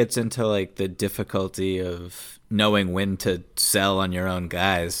just gets into, like, the difficulty of knowing when to sell on your own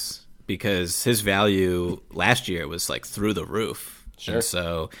guys, because his value last year was, like, through the roof. Sure. And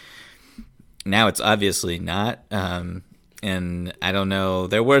so now it's obviously not. And I don't know.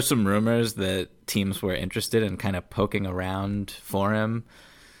 There were some rumors that teams were interested in kind of poking around for him,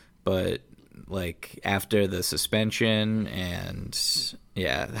 but, like, after the suspension and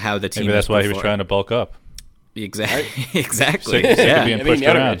how the team, maybe that's why he was trying to bulk up. Exactly. So being pushed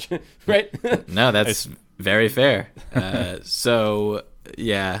around. Right? No, that's very fair. So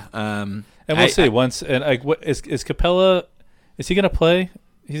yeah, and we'll see once. And, like, what is Capella? Is he going to play?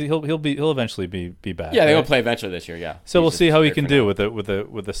 He'll eventually be back. Yeah, right? they'll play eventually this year. Yeah. So we'll see how he can do with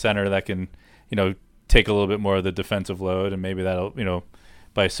the center that can, take a little bit more of the defensive load, and maybe that'll,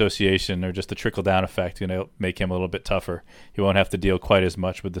 by association or just the trickle down effect, make him a little bit tougher. He won't have to deal quite as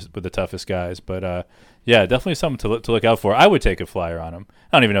much with the toughest guys. But yeah, definitely something to look out for. I would take a flyer on him.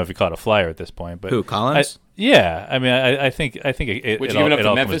 I don't even know if you call it a flyer at this point. But who, Collins? I mean, I think it. Would you give up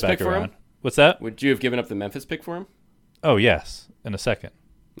the Memphis pick for him? What's that? Would you have given up the Memphis pick for him? Oh yes, in a second.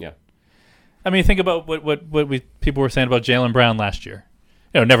 Yeah. I mean, think about what people were saying about Jaylen Brown last year.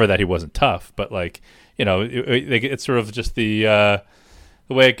 Never that he wasn't tough, but, like, it's sort of just the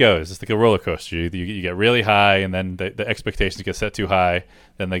way it goes. It's like a roller coaster. You get really high, and then the expectations get set too high.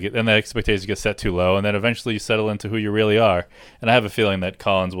 Then the expectations get set too low, and then eventually you settle into who you really are. And I have a feeling that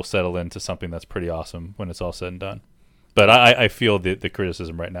Collins will settle into something that's pretty awesome when it's all said and done. But I feel the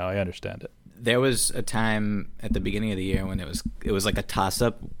criticism right now. I understand it. There was a time at the beginning of the year when it was like a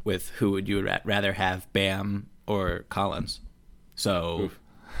toss-up with who would you rather have, Bam or Collins. So,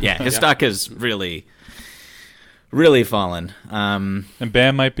 yeah, his stock has really, really fallen. And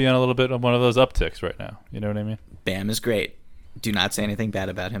Bam might be on a little bit of one of those upticks right now. You know what I mean? Bam is great. Do not say anything bad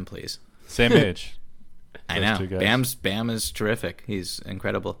about him, please. Same age. I know. Bam is terrific. He's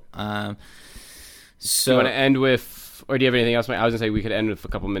incredible. So, do you want to end with... Or do you have anything else? I was going to say we could end with a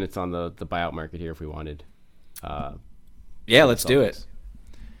couple minutes on the buyout market here if we wanted. Yeah, let's do it.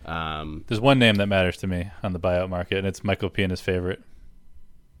 There's one name that matters to me on the buyout market, and it's Michael Pina's favorite.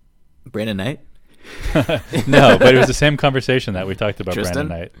 Brandon Knight? No, but it was the same conversation that we talked about. Tristan?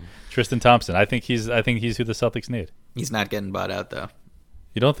 Brandon Knight. Tristan Thompson. I think he's who the Celtics need. He's not getting bought out, though.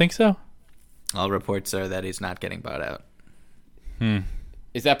 You don't think so? All reports are that he's not getting bought out.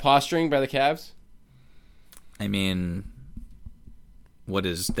 Is that posturing by the Cavs? I mean, what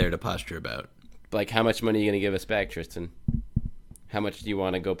is there to posture about? Like, how much money are you going to give us back, Tristan? How much do you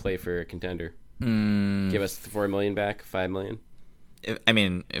want to go play for a contender? Give us $4 million back, $5 million?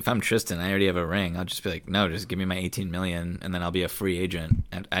 If I'm Tristan, I already have a ring. I'll just be like, no, just give me my $18 million, and then I'll be a free agent.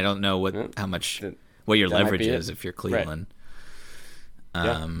 And I don't know what your leverage is if you're Cleveland.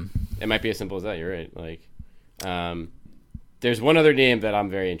 Right. It might be as simple as that. You're right. Like, there's one other name that I'm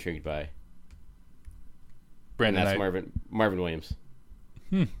very intrigued by. Brandon and that's Marvin Williams,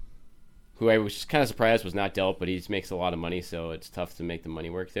 who I was kind of surprised was not dealt, but he makes a lot of money, so it's tough to make the money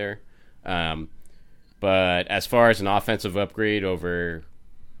work there. But as far as an offensive upgrade over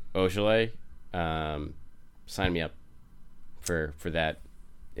Ogilvy, sign me up for that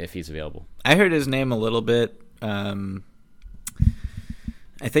if he's available. I heard his name a little bit. I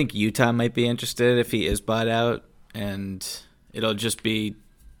think Utah might be interested if he is bought out, and it'll just be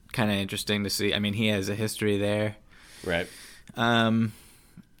kind of interesting to see. I mean, he has a history there, right?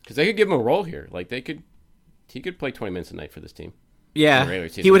 Because they could give him a role here. Like he could play 20 minutes a night for this team. Yeah,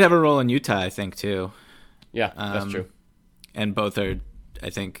 he would have a role in Utah, I think, too. Yeah, that's true. And both are, I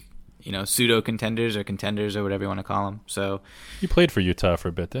think, pseudo contenders or contenders or whatever you want to call them. So he played for Utah for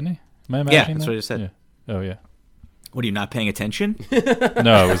a bit, didn't he? Am I that's imagining that? what I just said. Yeah. Oh yeah. What, are you not paying attention? No,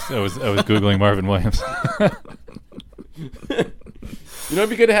 I was googling Marvin Williams. You know, it'd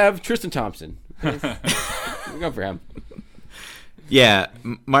be good to have Tristan Thompson. Go for him. Yeah,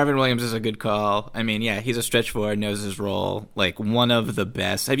 Marvin Williams is a good call. I mean, yeah, he's a stretch forward, knows his role, like one of the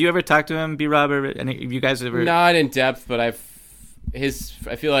best. Have you ever talked to him, B-Rob? Any of you guys ever? Not in depth, but I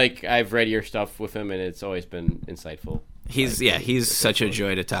feel like I've read your stuff with him, and it's always been insightful. He's such a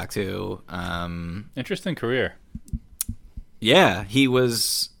joy to talk to. Interesting career. Yeah, he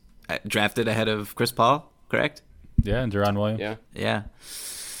was drafted ahead of Chris Paul, correct? Yeah, and Deron Williams. Yeah.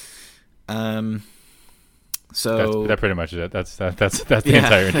 So that pretty much is it. That's the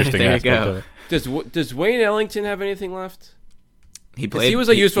entire interesting there you aspect go. of it. Does Wayne Ellington have anything left? He played. He was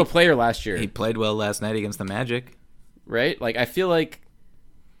a useful player last year. He played well last night against the Magic. Right? Like, I feel like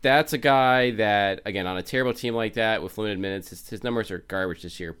that's a guy that, again, on a terrible team like that with limited minutes, his numbers are garbage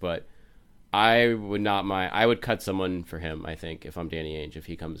this year, but I would not mind. I would cut someone for him, I think, if I'm Danny Ainge, if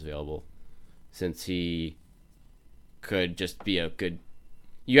he comes available, since he could just be a good...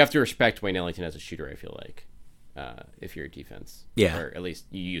 You have to respect Wayne Ellington as a shooter, I feel like, if you're a defense. Yeah. Or at least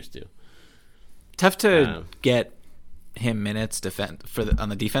you used to. Tough to get him minutes on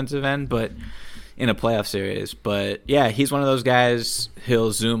the defensive end, but in a playoff series. But yeah, he's one of those guys.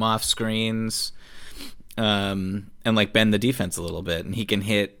 He'll zoom off screens, and like bend the defense a little bit, and he can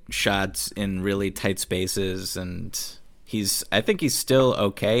hit shots in really tight spaces. And I think he's still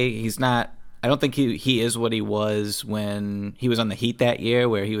okay. He's not. I don't think he is what he was when he was on the Heat that year,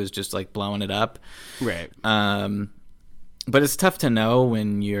 where he was just like blowing it up. Right. But it's tough to know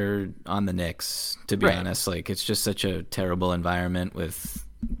when you're on the Knicks, to be Right. honest. Like, it's just such a terrible environment with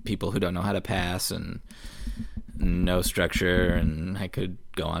people who don't know how to pass and no structure, and I could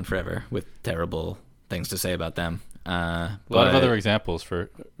go on forever with terrible things to say about them. A lot of other examples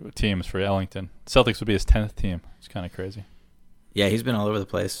for teams for Ellington. Celtics would be his 10th team. It's kind of crazy. Yeah, he's been all over the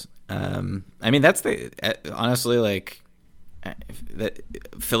place. I mean, that's honestly, like,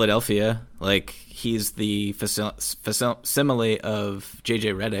 Philadelphia, like, he's the facsimile of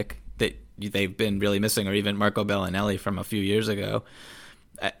JJ Redick that they've been really missing, or even Marco Bellinelli from a few years ago.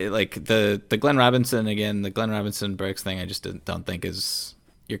 Like, the Glenn Robinson Burks thing, I just don't think is...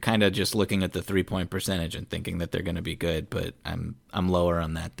 You're kind of just looking at the 3-point percentage and thinking that they're going to be good, but I'm lower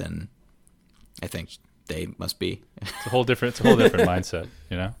on that than I think they must be. It's a whole different mindset,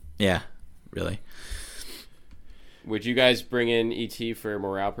 you know? Yeah, really. Would you guys bring in ET for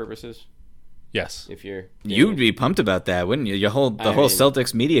morale purposes? Yes. If you're... You'd be pumped about that, wouldn't you? The whole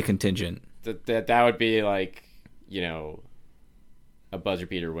Celtics media contingent. That would be like, you know, a buzzer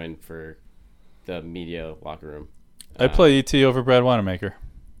beater win for the media locker room. I'd play ET over Brad Wanamaker.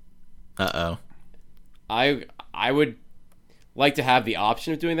 Uh-oh. I would like to have the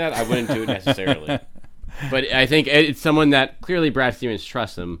option of doing that. I wouldn't do it necessarily. But I think it's someone that clearly Brad Stevens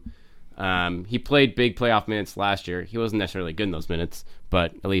trusts him. He played big playoff minutes last year. He wasn't necessarily good in those minutes,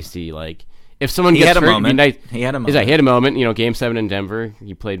 but at least if someone gets hurt, it'd be nice. He had a moment. He had a moment. You know, Game 7 in Denver,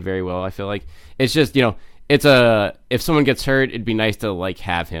 he played very well. I feel like it's just, you know, if someone gets hurt, it'd be nice to like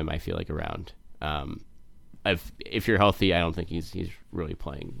have him. I feel like around. If you're healthy, I don't think he's really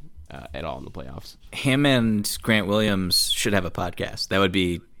playing at all in the playoffs. Him and Grant Williams should have a podcast. That would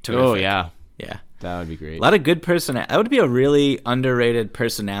be terrific. Oh yeah. Yeah. That would be great. A lot of good that would be a really underrated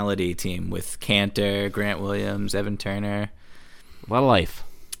personality team with Cantor, Grant Williams, Evan Turner. A lot of life.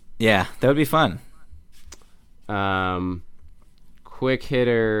 Yeah, that would be fun. Quick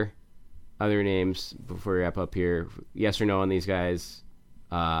hitter, other names before we wrap up here. Yes or no on these guys?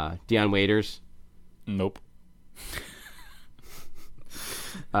 Deion Waiters. Nope.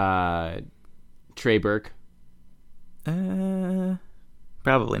 Trey Burke.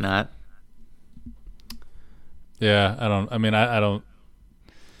 Probably not. Yeah, I don't know.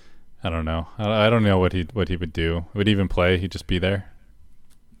 I don't know what he would do. Would he even play? He'd just be there.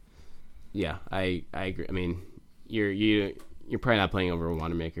 Yeah, I agree. I mean, you're probably not playing over a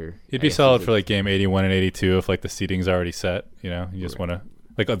Wanamaker. He'd be solid for like game 81 and 82 if like the seating's already set. You know, you just want to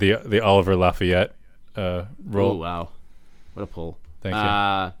like the Oliver Lafayette role. Oh wow, what a pull! Thank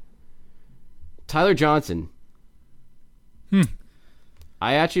you. Tyler Johnson.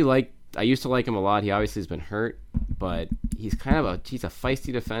 I used to like him a lot. He obviously has been hurt, but he's a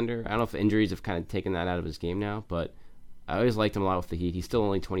feisty defender. I don't know if injuries have kind of taken that out of his game now, but I always liked him a lot with the Heat. He's still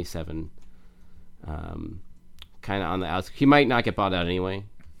only 27. Kind of on the outs. He might not get bought out anyway,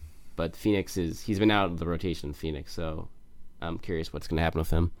 but he's been out of the rotation in Phoenix, so I'm curious what's going to happen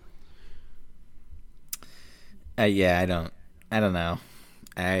with him. Yeah, I don't know.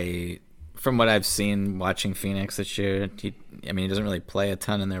 From what I've seen watching Phoenix this year, he doesn't really play a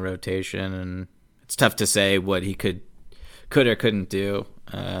ton in their rotation, and it's tough to say what he could or couldn't do.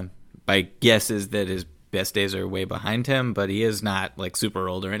 My guess is that his best days are way behind him, but he is not like super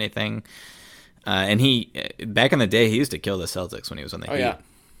old or anything. And he, back in the day, he used to kill the Celtics when he was on the Heat. Yeah.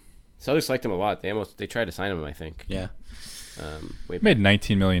 Celtics liked him a lot. They tried to sign him, I think. Yeah. Made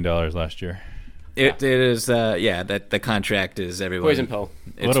 $19 million last year. It is, that the contract is everyone. Poison pill.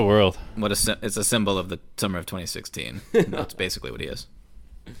 What a world. It's a symbol of the summer of 2016. That's basically what he is.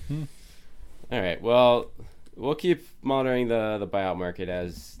 All right. Well, we'll keep monitoring the buyout market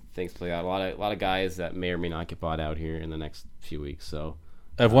as things play out. A lot of guys that may or may not get bought out here in the next few weeks. So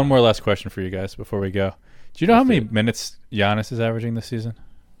I have one more last question for you guys before we go. Do you know how many minutes Giannis is averaging this season?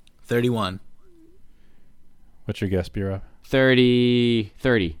 31. What's your guess, B-Rob? 30.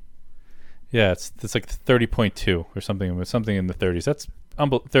 Yeah, it's like 30.2 or something in the 30s. That's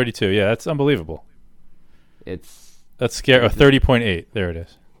 32. Yeah, that's unbelievable. That's scary. 30.8. There it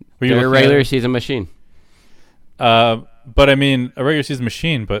is. They're a regular season machine. But I mean, a regular season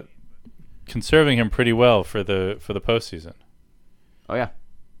machine, but conserving him pretty well for the postseason. Oh yeah.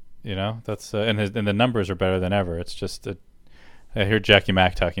 You know, that's and the numbers are better than ever. It's just I heard Jackie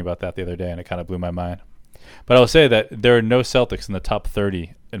Mack talking about that the other day, and it kind of blew my mind. But I will say that there are no Celtics in the top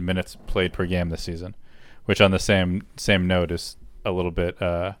 30 in minutes played per game this season, which on the same note is a little bit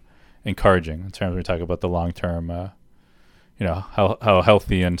encouraging in terms of we talk about the long term, how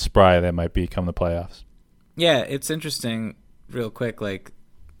healthy and spry they might be come the playoffs. Yeah, it's interesting. Real quick, like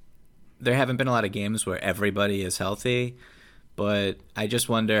there haven't been a lot of games where everybody is healthy, but I just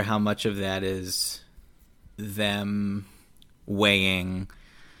wonder how much of that is them weighing.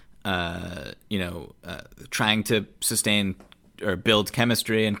 Trying to sustain or build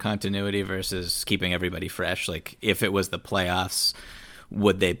chemistry and continuity versus keeping everybody fresh. Like if it was the playoffs,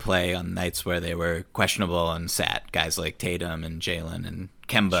 would they play on nights where they were questionable and sat guys like Tatum and Jalen and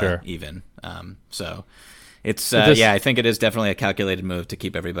Kemba even? So it's I think it is definitely a calculated move to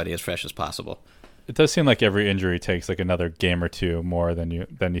keep everybody as fresh as possible. It does seem like every injury takes like another game or two more than you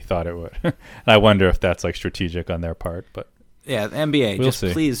thought it would. And I wonder if that's like strategic on their part, but. Yeah, the NBA, we'll just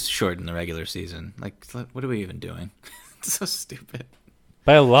see. Please shorten the regular season. Like, what are we even doing? It's so stupid.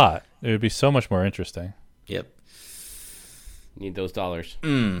 By a lot. It would be so much more interesting. Yep. Need those dollars.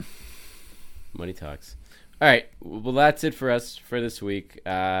 Money talks. All right. Well, that's it for us for this week.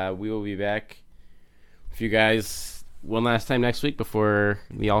 We will be back with you guys one last time next week before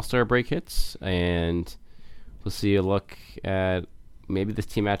the All-Star break hits. And we'll see a look at maybe this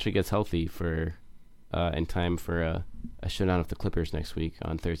team actually gets healthy for in time for a showdown with the Clippers next week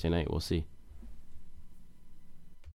on Thursday night. We'll see.